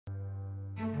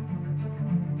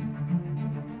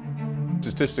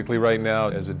Statistically right now,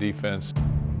 as a defense,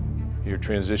 you're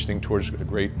transitioning towards a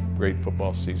great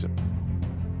football season.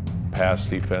 Pass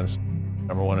defense,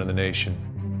 #1 in the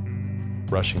nation.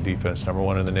 Rushing defense,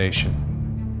 #1 in the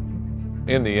nation.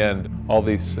 In the end, all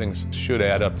these things should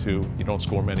add up to you don't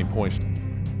score many points.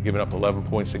 Giving up 11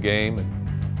 points a game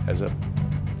as a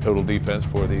total defense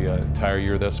for the entire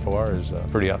year thus far is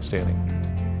pretty outstanding.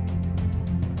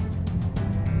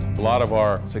 A lot of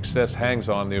our success hangs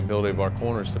on the ability of our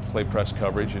corners to play press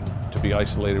coverage and to be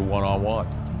isolated one-on-one.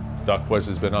 Darqueze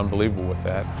has been unbelievable with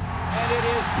that. And it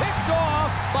is picked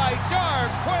off by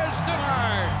Darqueze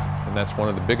Dennard. And that's one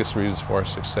of the biggest reasons for our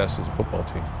success as a football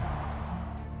team.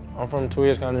 I'm from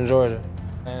Darqueze County, Georgia.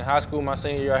 In high school, my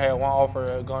senior year, I had one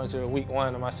offer going to week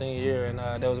 1 of my senior year, and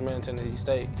that was Middle Tennessee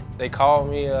State. They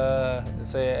called me and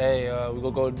said, hey, we're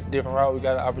going to go a different route. We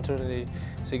got an opportunity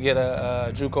to get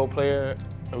a JUCO player,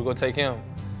 and we're going to take him.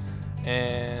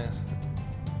 And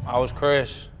I was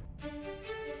crushed.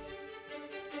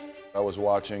 I was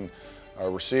watching our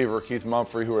receiver, Keith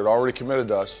Mumphrey, who had already committed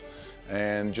to us,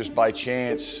 and just by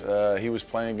chance, he was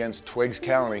playing against Twiggs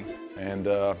County, and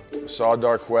saw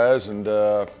Darqueze, and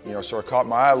sort of caught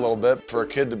my eye a little bit. For a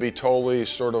kid to be totally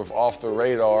sort of off the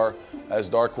radar, as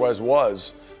Darqueze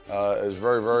was, is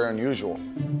very, very unusual.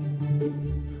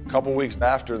 A couple weeks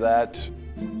after that,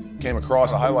 came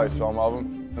across a highlight film of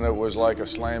him, and it was like a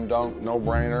slam dunk,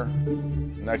 no-brainer.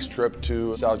 Next trip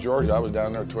to South Georgia, I was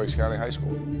down there at Twiggs County High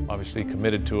School. Obviously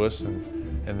committed to us,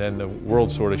 and then the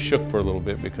world sort of shook for a little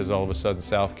bit because all of a sudden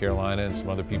South Carolina and some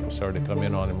other people started to come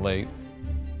in on him late.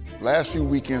 Last few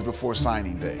weekends before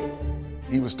signing day,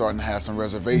 he was starting to have some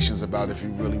reservations about if he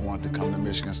really wanted to come to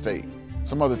Michigan State.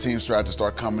 Some other teams tried to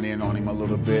start coming in on him a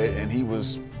little bit, and he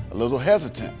was a little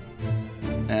hesitant.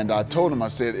 And I told him, I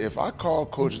said, if I call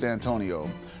Coach D'Antonio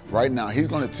right now, he's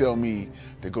going to tell me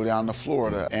to go down to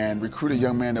Florida and recruit a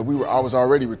young man that I was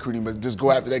already recruiting, but just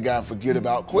go after that guy and forget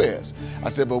about Quez. I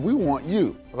said, but we want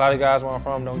you. A lot of guys where I'm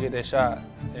from don't get that shot,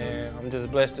 and I'm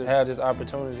just blessed to have this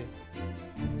opportunity.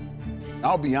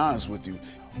 I'll be honest with you,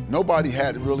 nobody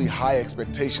had really high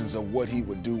expectations of what he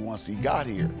would do once he got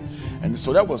here. And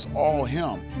so that was all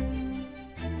him.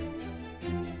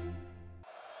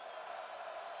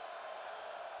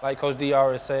 Like Coach D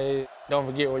always say, don't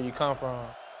forget where you come from.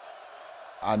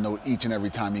 I know each and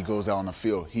every time he goes out on the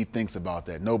field, he thinks about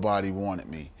that. Nobody wanted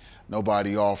me.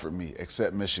 Nobody offered me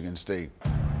except Michigan State.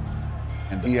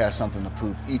 And he has something to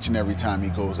prove each and every time he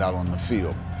goes out on the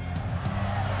field.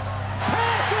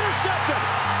 Pass intercepted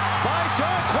by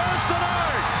Darqueze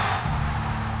Dennard.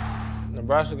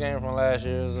 Nebraska game from last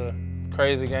year was a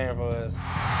crazy game for us.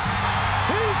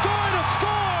 He's going to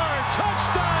score!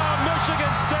 Touchdown,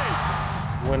 Michigan State!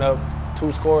 Went up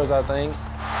 2 scores, I think.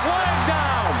 Flag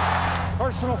down!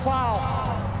 Personal foul.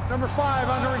 Number 5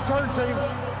 on the return team.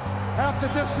 Half the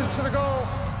distance to the goal.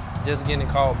 Just getting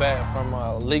called back from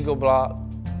a legal block.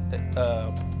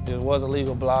 It was a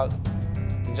legal block.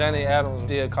 Johnny Adams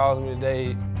still calls me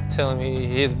today, telling me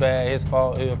his bad, his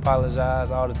fault. He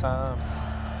apologized all the time.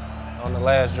 On the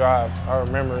last drive, I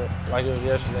remember it like it was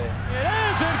yesterday. It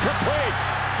is incomplete!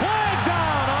 Flag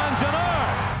down on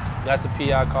Dennard! Got the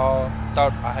PI call.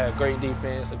 Thought I had great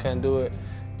defense. I couldn't do it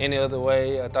any other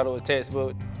way. I thought it was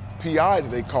textbook. PI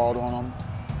that they called on him,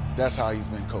 that's how he's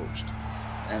been coached.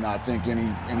 And I think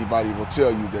anybody will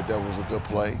tell you that that was a good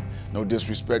play. No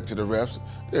disrespect to the refs.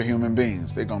 They're human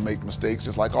beings. They're gonna make mistakes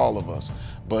just like all of us.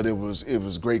 But it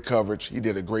was great coverage. He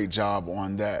did a great job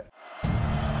on that.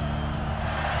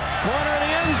 Corner of the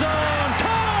end zone,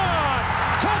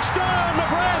 caught! Touchdown,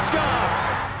 Nebraska!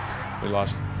 We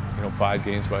lost 5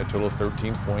 games by a total of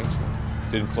 13 points and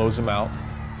didn't close them out.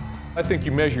 I think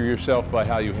you measure yourself by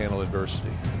how you handle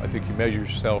adversity. I think you measure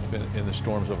yourself in the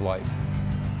storms of life.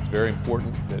 It's very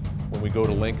important that when we go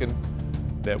to Lincoln,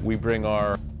 that we bring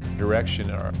our direction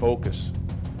and our focus,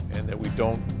 and that we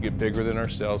don't get bigger than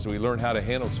ourselves, that we learn how to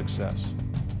handle success.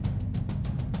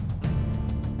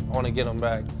 I want to get them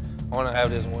back. I want to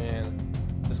have this win.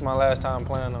 This is my last time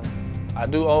playing them. I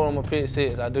do owe them a pick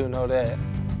 6. I do know that.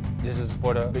 This is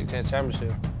for the Big Ten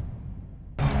Championship.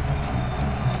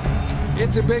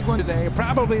 It's a big one today,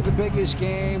 probably the biggest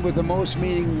game with the most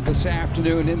meaning this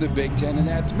afternoon in the Big Ten, and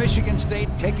that's Michigan State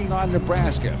taking on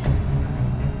Nebraska.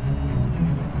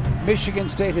 Michigan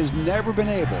State has never been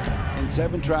able in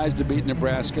 7 tries to beat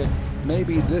Nebraska.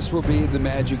 Maybe this will be the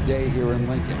magic day here in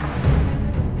Lincoln.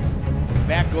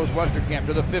 Back goes Westerkamp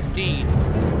to the 15.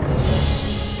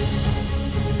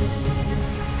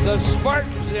 The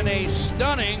Spartans in a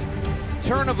stunning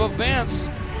turn of events.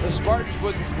 The Spartans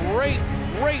with great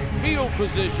field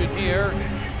position here.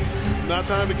 not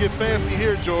time to get fancy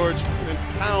here, George, and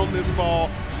pound this ball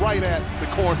right at the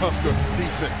Cornhusker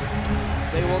defense.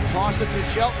 They will toss it to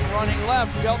Shelton running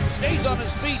left. Shelton stays on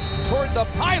his feet toward the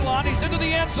pylon. He's into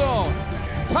the end zone.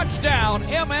 Touchdown,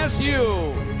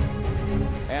 MSU.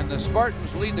 And the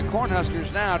Spartans lead the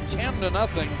Cornhuskers now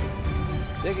 10-0,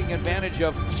 taking advantage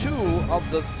of 2 of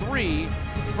the 3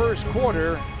 first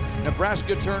quarter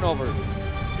Nebraska turnovers.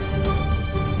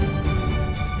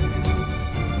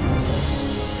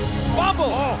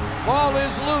 Fumble! Ball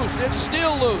is loose. It's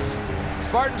still loose.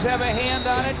 Spartans have a hand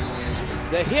on it.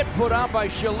 The hit put on by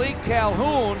Shalik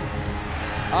Calhoun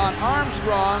on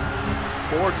Armstrong.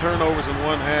 4 turnovers in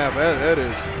 1 half. That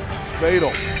is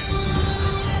fatal.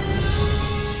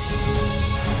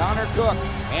 Connor Cook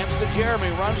hands to Jeremy,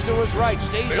 runs to his right,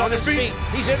 stays on his feet.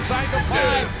 He's inside the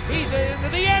 5. He's into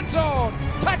the end zone.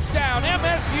 Touchdown,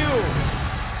 MSU.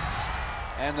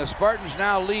 And the Spartans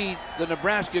now lead the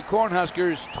Nebraska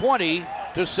Cornhuskers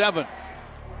 20-7.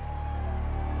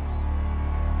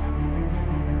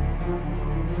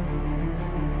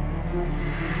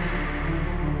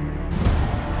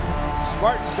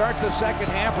 Spartans start the second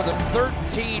half with a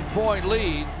 13-point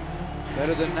lead.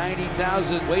 Better than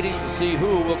 90,000 waiting to see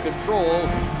who will control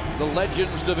the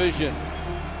Legends division.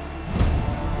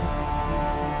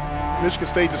 Michigan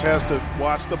State just has to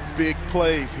watch the big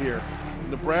plays here.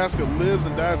 Nebraska lives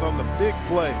and dies on the big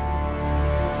play. And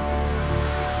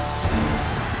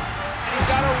he's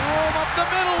got a room up the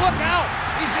middle. Look out!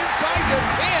 He's inside the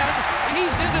 10.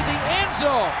 He's into the end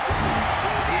zone.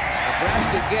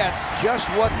 Nebraska gets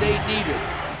just what they needed.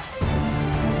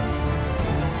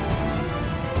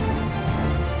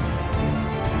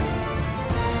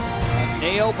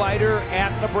 Nail biter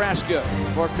at Nebraska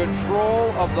for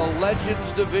control of the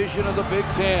Legends division of the Big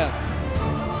Ten.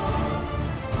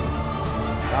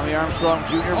 Tommy Armstrong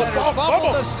Jr.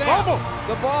 fumbled the snap.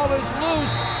 The ball is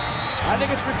loose. I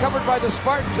think it's recovered by the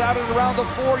Spartans out and around the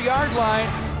 4-yard line.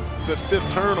 The 5th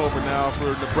turnover now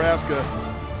for Nebraska.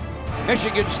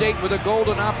 Michigan State with a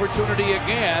golden opportunity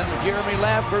again. Jeremy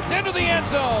Ladford's into the end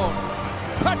zone.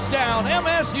 Touchdown,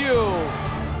 MSU.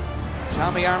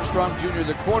 Tommy Armstrong Jr.,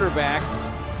 the quarterback,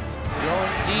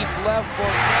 going deep left for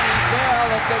Kenny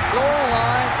Bell at the goal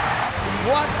line.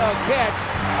 What a catch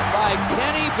by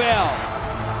Kenny Bell.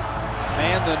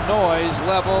 And the noise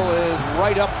level is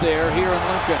right up there here in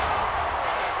Lincoln.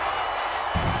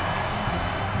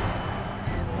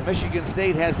 Michigan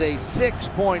State has a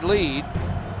 6-point lead,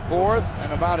 4th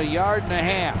and about 1.5 yards.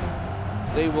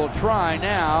 They will try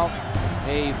now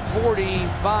a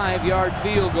 45-yard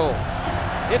field goal.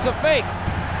 It's a fake.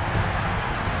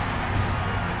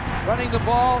 Running the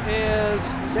ball is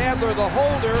Sadler, the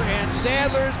holder, and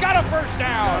Sadler's got a first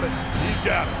down. He's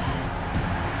got it.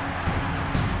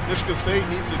 Michigan State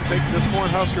needs to take this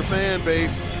Cornhusker fan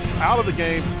base out of the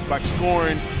game by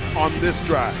scoring on this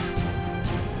drive.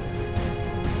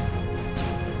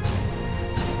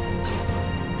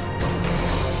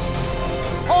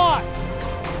 Caught.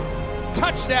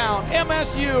 Touchdown,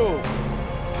 MSU.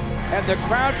 And the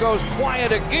crowd goes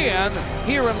quiet again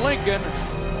here in Lincoln.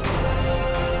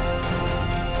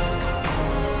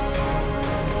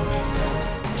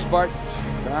 Spartans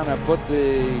trying to put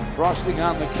the frosting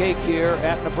on the cake here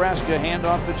at Nebraska.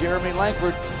 Handoff to Jeremy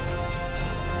Langford.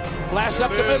 Blast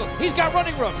up the middle. He's got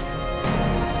running room.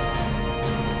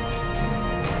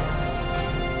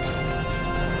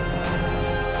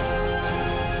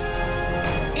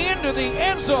 Into the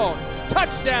end zone.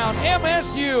 Touchdown,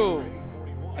 MSU.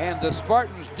 And the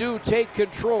Spartans do take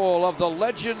control of the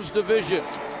Legends division.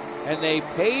 And they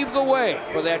pave the way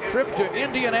for that trip to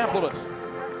Indianapolis.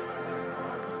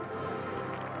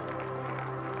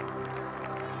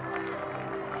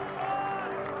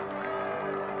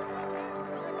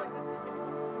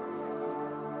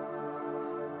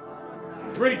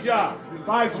 Great job.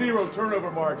 5-0 turnover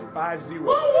margin. 5-0.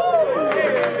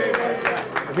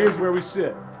 But here's where we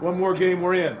sit. One more game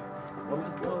we're in.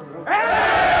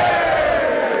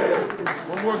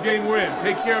 One more game we're in.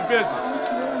 Take care of business.